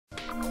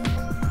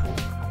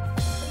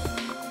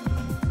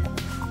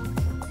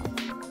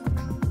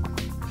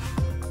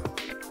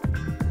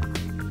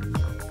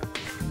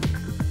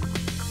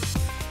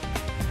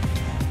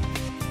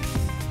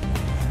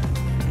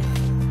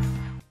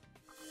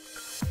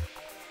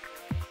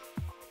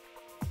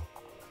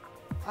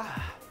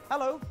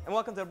Hello, and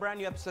welcome to a brand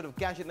new episode of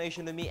Gadget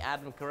Nation with me,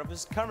 Adam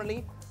Carruthers.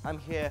 Currently, I'm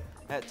here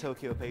at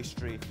Tokyo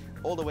Pastry,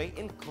 all the way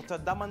in Kota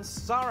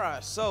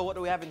Damansara. So, what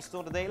do we have in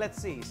store today? Let's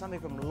see.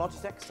 Something from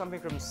Logitech, something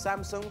from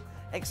Samsung.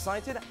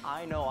 Excited?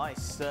 I know I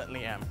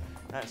certainly am.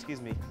 Excuse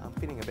me, I'm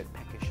feeling a bit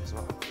peckish as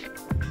well.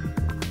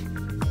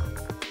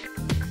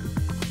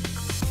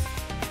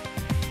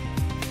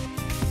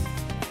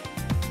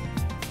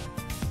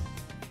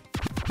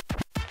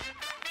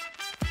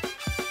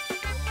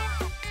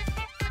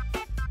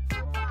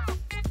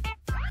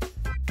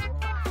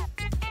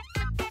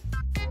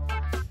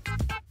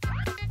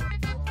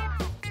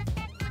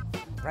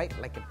 Right,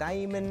 like a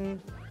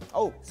diamond.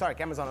 Oh, sorry,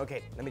 camera's on.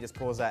 Okay, let me just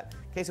pause that.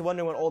 In case you're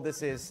wondering what all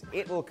this is,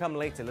 it will come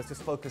later. Let's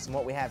just focus on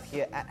what we have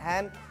here at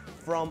hand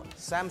from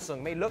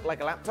Samsung. May look like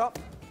a laptop,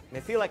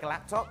 may feel like a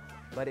laptop,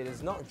 but it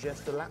is not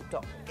just a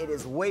laptop. It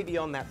is way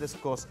beyond that. This,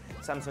 of course,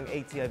 Samsung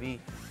ATIV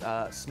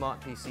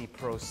Smart PC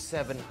Pro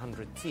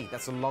 700T.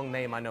 That's a long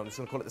name, I know. I'm just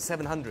going to call it the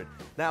 700.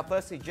 Now,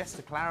 firstly, just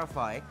to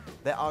clarify,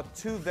 there are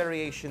two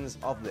variations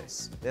of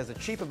this. There's a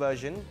cheaper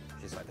version,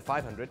 which is like the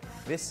 500.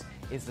 This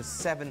is the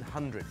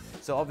 700.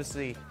 So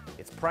obviously,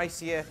 it's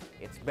pricier,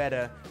 it's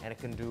better, and it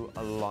can do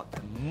a lot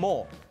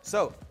more.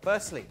 So,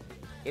 firstly,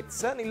 it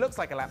certainly looks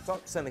like a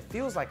laptop, certainly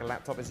feels like a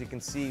laptop, as you can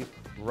see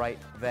right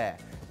there.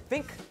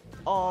 Think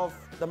of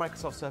the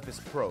Microsoft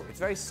Surface Pro. It's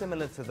very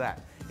similar to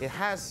that. It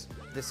has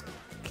this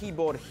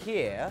keyboard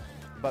here,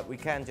 but we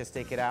can just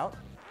take it out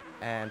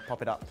and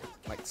pop it up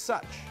like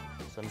such.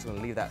 So I'm just going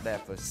to leave that there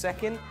for a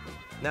second.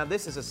 Now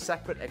this is a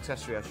separate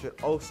accessory. I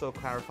should also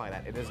clarify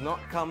that. It does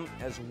not come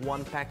as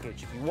one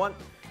package. If you want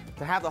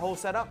to have the whole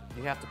setup,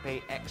 you have to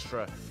pay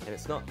extra, and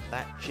it's not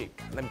that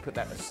cheap. Let me put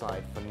that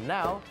aside for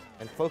now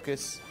and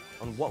focus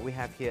on what we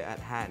have here at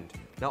hand.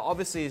 Now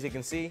obviously, as you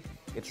can see,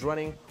 it's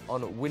running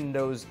on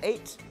Windows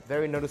 8,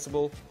 very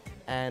noticeable,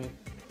 and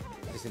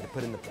I just need to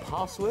put in the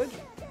password.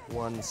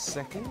 1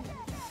 second.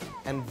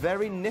 And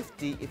very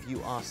nifty if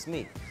you ask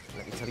me.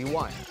 Let me tell you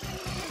why.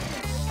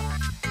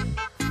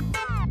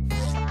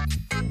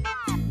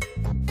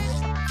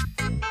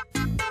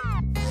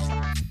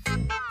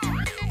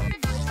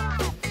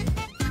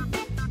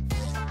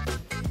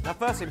 Now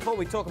firstly, before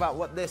we talk about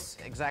what this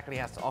exactly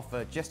has to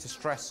offer, just to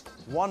stress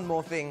one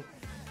more thing,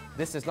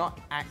 this does not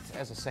act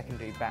as a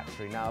secondary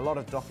battery. Now, a lot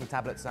of docking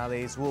tablets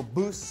nowadays will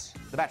boost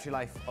the battery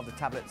life of the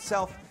tablet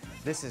itself.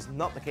 This is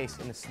not the case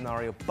in this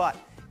scenario, but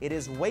it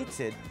is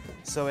weighted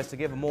so as to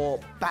give a more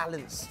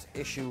balanced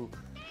issue,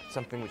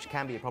 something which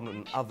can be a problem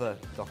in other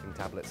docking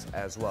tablets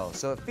as well.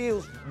 So it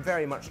feels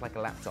very much like a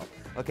laptop.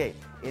 Okay,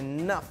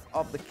 enough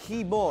of the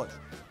keyboard.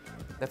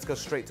 Let's go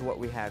straight to what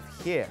we have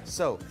here.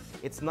 So,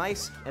 it's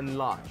nice and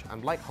large.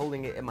 I'm like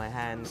holding it in my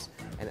hands,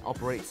 and it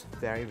operates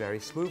very, very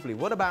smoothly.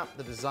 What about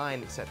the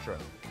design, etc.?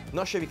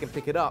 Not sure if you can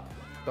pick it up,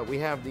 but we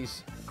have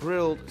these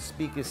grilled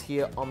speakers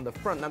here on the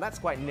front. Now that's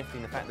quite nifty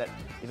in the fact that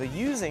if you're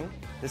using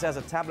this as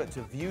a tablet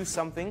to view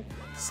something,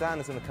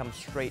 sound is going to come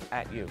straight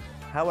at you.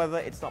 However,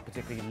 it's not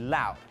particularly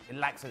loud. It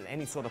lacks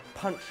any sort of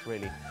punch,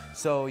 really.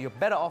 So you're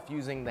better off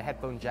using the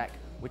headphone jack,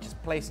 which is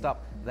placed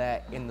up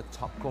there in the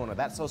top corner.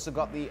 That's also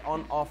got the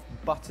on-off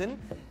button.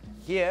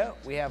 Here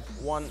we have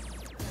one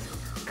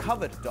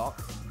covered dock,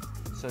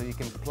 so you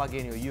can plug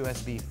in your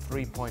USB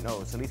 3.0,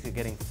 so at least you're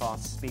getting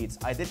fast speeds.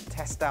 I did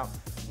test out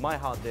my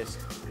hard disk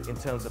in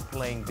terms of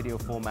playing video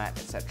format,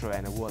 etc.,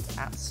 and it works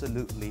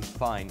absolutely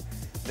fine.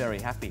 Very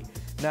happy.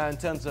 Now, in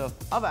terms of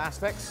other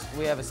aspects,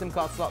 we have a SIM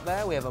card slot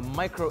there, we have a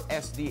micro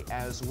SD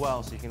as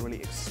well, so you can really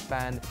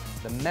expand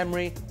the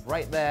memory.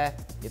 Right there,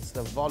 it's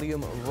the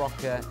volume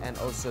rocker and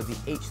also the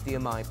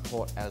HDMI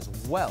port as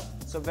well.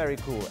 So very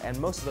cool, and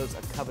most of those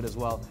are covered as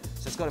well,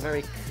 so it's got a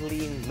very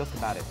clean look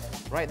about it.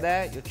 Right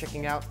there, you're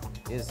checking out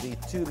is the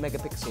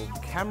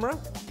 2-megapixel camera.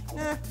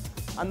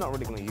 I'm not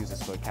really going to use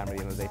this for a camera at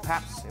the end of the day.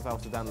 Perhaps if I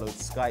was to download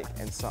Skype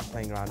and start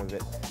playing around with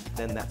it,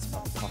 then that's a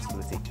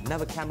possibility.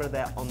 Another camera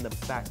there on the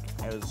back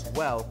as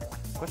well.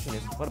 The question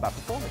is, what about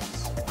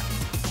performance?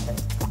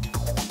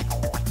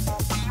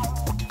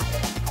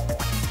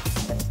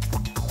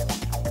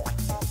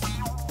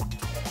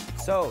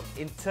 So,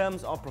 in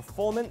terms of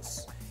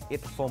performance,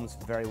 it performs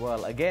very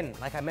well. Again,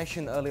 like I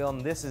mentioned early on,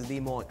 this is the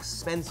more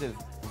expensive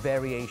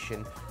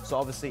variation, so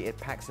obviously it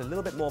packs a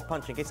little bit more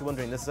punch. In case you're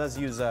wondering, this does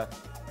use a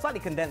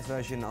slightly condensed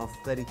version of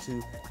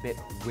 32-bit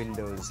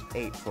Windows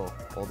 8 for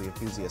all the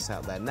enthusiasts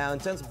out there. Now, in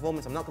terms of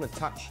performance, I'm not going to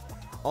touch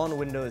on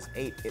Windows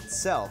 8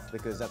 itself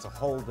because that's a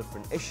whole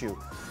different issue,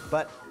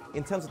 but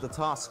in terms of the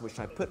tasks which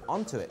I put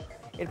onto it,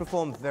 it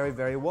performed very,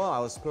 very well. I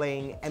was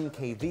playing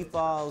MKV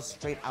files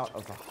straight out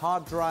of the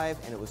hard drive,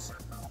 and it was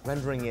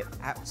rendering it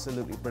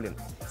absolutely brilliant.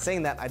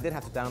 Saying that, I did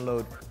have to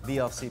download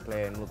VLC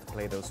Player in order to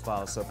play those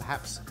files, so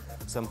perhaps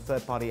some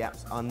third-party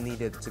apps are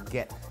needed to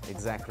get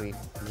exactly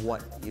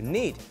what you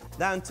need.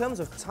 Now, in terms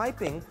of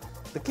typing,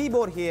 the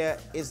keyboard here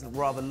is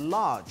rather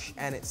large,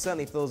 and it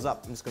certainly fills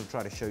up, I'm just going to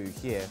try to show you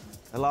here,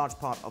 a large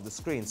part of the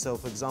screen. So,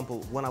 for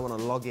example, when I want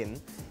to log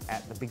in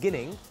at the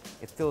beginning,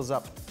 it fills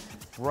up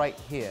right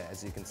here,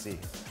 as you can see,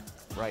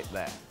 right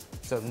there.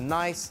 So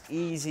nice,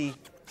 easy,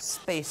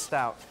 spaced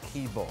out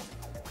keyboard.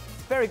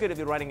 very good if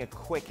you're writing a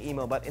quick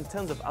email, but in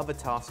terms of other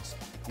tasks,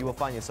 you will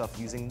find yourself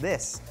using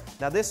this.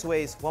 Now this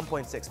weighs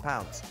 1.6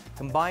 pounds.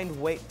 Combined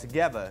weight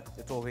together,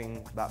 you're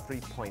talking about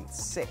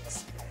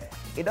 3.6.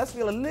 It does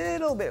feel a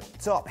little bit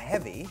top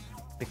heavy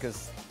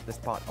because this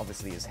part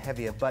obviously is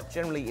heavier, but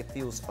generally it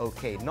feels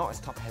okay. Not as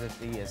top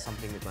heavy as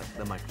something like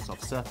the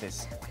Microsoft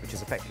Surface, which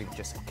is effectively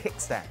just a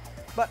kickstand,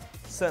 but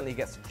certainly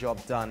gets the job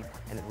done,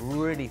 and it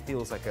really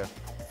feels like a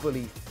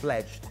fully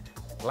fledged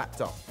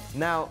laptop.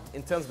 Now,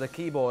 in terms of the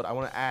keyboard, I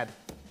want to add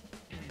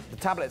the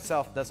tablet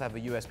itself does have a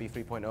USB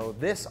 3.0.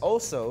 This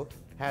also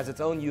has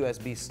its own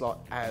USB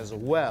slot as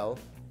well,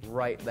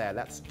 right there.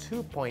 That's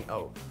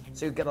 2.0.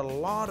 So you get a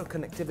lot of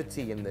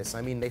connectivity in this.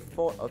 I mean, they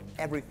thought of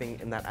everything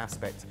in that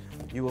aspect.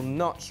 You will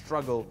not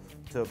struggle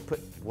to put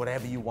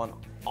whatever you want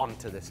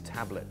onto this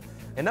tablet.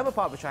 Another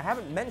part which I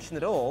haven't mentioned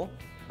at all,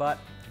 but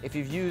if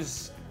you've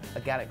used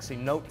a Galaxy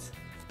Note,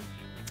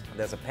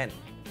 there's a pen,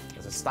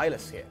 there's a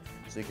stylus here.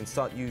 So you can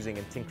start using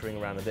and tinkering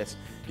around with this.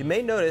 You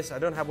may notice I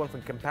don't have one for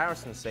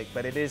comparison's sake,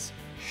 but it is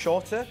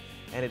shorter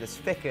and it is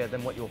thicker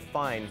than what you'll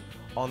find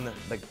on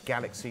the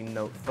Galaxy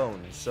Note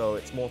phone. So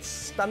it's more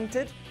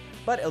stunted,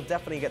 but it'll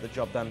definitely get the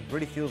job done.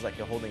 Really feels like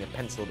you're holding a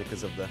pencil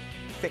because of the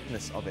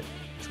thickness of it.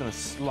 Just gonna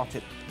slot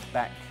it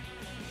back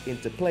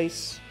into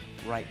place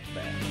right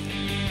there.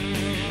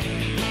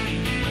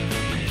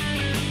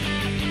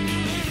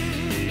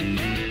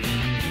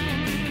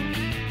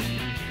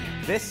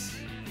 This,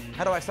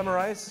 how do I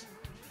summarize?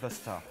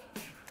 Versatile.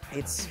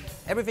 It's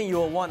everything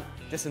you'll want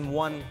just in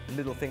one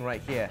little thing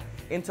right here.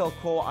 Intel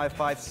Core i5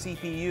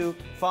 CPU,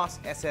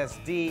 fast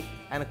SSD,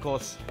 and of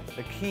course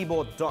the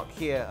keyboard dock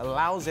here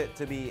allows it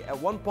to be at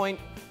one point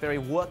very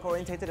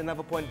work-orientated,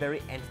 another point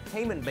very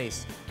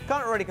entertainment-based.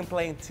 Can't really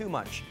complain too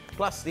much.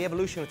 Plus the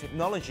evolution of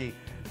technology,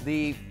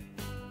 the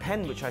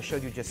pen which I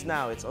showed you just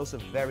now, it's also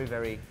very,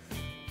 very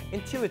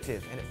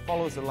intuitive and it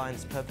follows the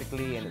lines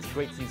perfectly, and it's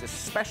great to use,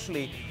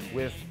 especially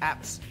with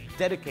apps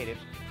dedicated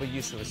for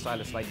use with a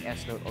stylus like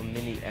S Note or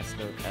Mini S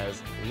Note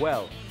as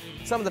well.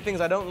 Some of the things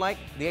I don't like,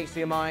 the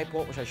HDMI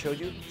port which I showed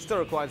you, still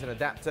requires an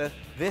adapter.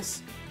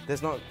 This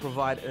does not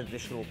provide an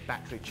additional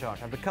battery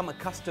charge. I've become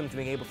accustomed to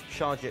being able to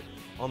charge it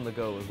on the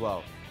go as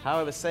well.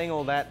 However, saying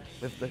all that,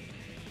 with the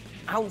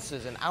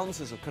ounces and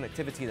ounces of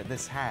connectivity that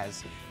this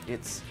has,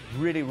 it's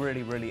really,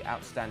 really, really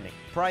outstanding.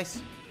 Price,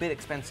 a bit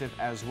expensive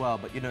as well,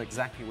 but you know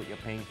exactly what you're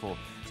paying for.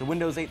 It's a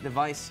Windows 8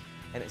 device,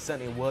 and it's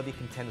certainly a worthy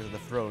contender to the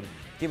throne,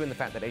 given the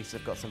fact that Asus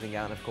have got something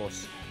out, and of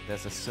course,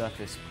 there's a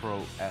Surface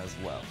Pro as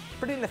well.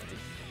 Pretty nifty.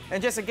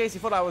 And just in case you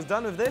thought I was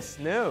done with this,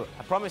 no,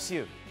 I promise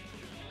you.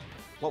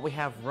 What we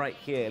have right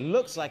here, it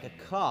looks like a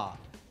car,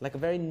 like a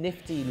very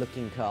nifty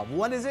looking car.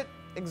 What is it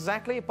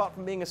exactly, apart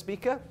from being a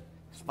speaker?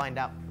 Let's find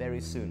out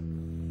very soon.